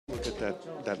look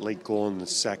at that late goal in the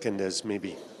second as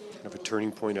maybe kind of a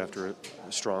turning point after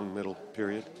a strong middle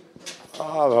period?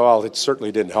 Well, it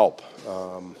certainly didn't help.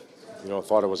 I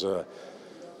thought it was a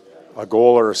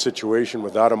goal or a situation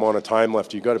with that amount of time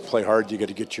left. You got to play hard. You got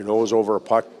to get your nose over a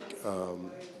puck,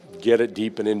 get it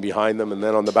deep and in behind them, and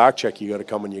then on the back check, you got to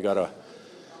come and you got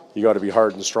to be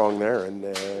hard and strong there.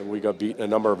 And we got beat in a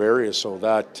number of areas, so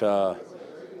that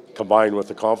combined with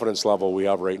the confidence level we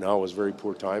have right now was very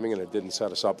poor timing, and it didn't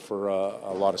set us up for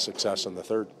a lot of success in the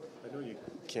third. I know you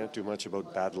can't do much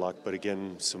about bad luck, but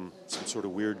again, some sort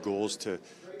of weird goals to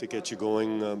get you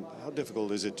going. How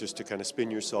difficult is it just to kind of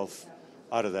spin yourself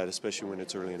out of that, especially when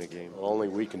it's early in a game? Well, only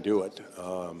we can do it.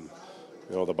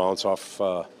 The bounce off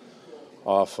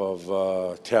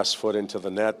of Tess' foot into the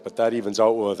net, but that evens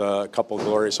out with a couple of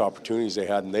glorious opportunities they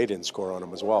had, and they didn't score on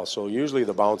them as well. So usually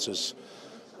the bounces,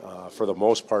 for the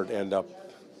most part, end up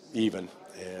even.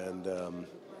 And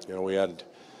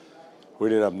we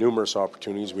didn't have numerous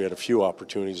opportunities. We had a few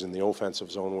opportunities in the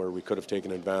offensive zone where we could have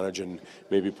taken advantage and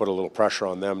maybe put a little pressure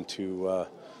on them to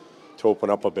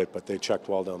open up a bit, but they checked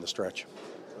well down the stretch.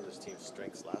 One of this team's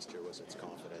strengths last year was its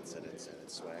confidence and its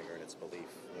swagger and its belief.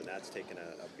 When that's taken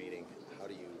a beating, how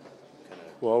do you kind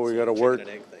of? Well, we got to work.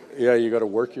 Yeah, you got to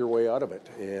work your way out of it.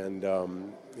 And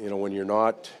when you're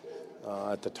not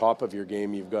at the top of your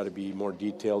game, you've got to be more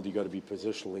detailed. You got to be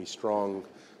positionally strong.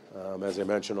 As I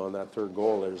mentioned on that third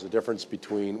goal, there's a difference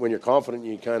between when you're confident,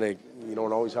 you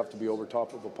don't always have to be over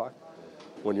top of a puck.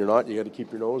 When you're not, you got to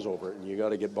keep your nose over it, and you got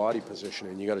to get body position,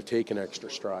 and you got to take an extra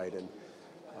stride. And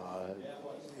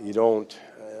you don't.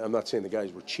 I'm not saying the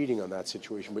guys were cheating on that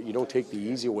situation, but you don't take the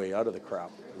easy way out of the crap.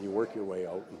 You work your way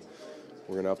out, and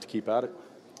we're going to have to keep at it.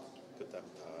 Put that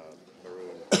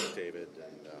Maroon, David,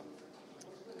 and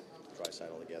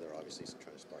Draisaitl together, obviously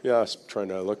trying to spark. Yeah, trying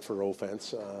to look for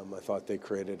offense. I thought they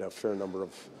created a fair number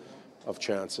of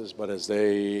chances, but as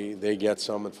they get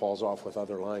some, it falls off with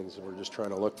other lines. We're just trying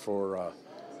to look for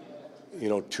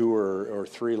two or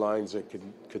three lines that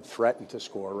could threaten to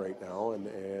score right now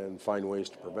and find ways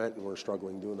to prevent, and we're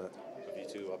struggling doing that.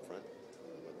 V2 up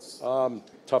front?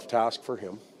 Tough task for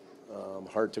him.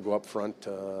 Hard to go up front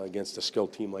against a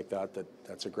skilled team like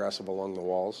that's aggressive along the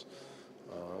walls.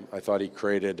 I thought he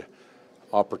created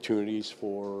opportunities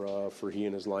for he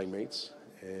and his line mates.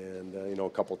 And, a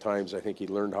couple of times I think he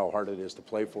learned how hard it is to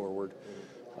play forward.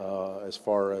 As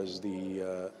far as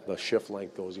the shift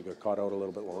length goes, he got caught out a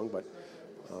little bit long, but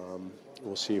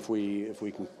we'll see if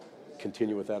we can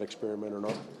continue with that experiment or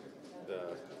not.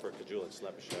 For Caggiula and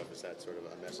Slepyshev, is that sort of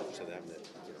a message to them that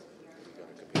you've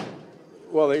got to compete?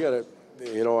 Well, they got to.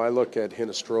 I look at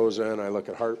Hinostroza and I look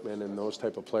at Hartman and those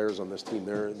type of players on this team.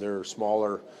 They're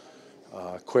smaller,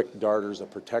 quick darters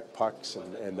that protect pucks,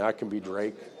 and that can be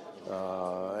Drake.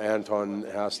 Anton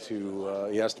has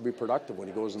to be productive when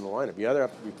he goes in the lineup. You either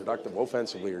have to be productive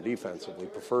offensively or defensively,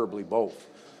 preferably both.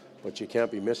 But you can't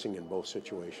be missing in both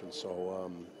situations. So,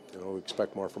 we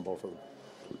expect more from both of them.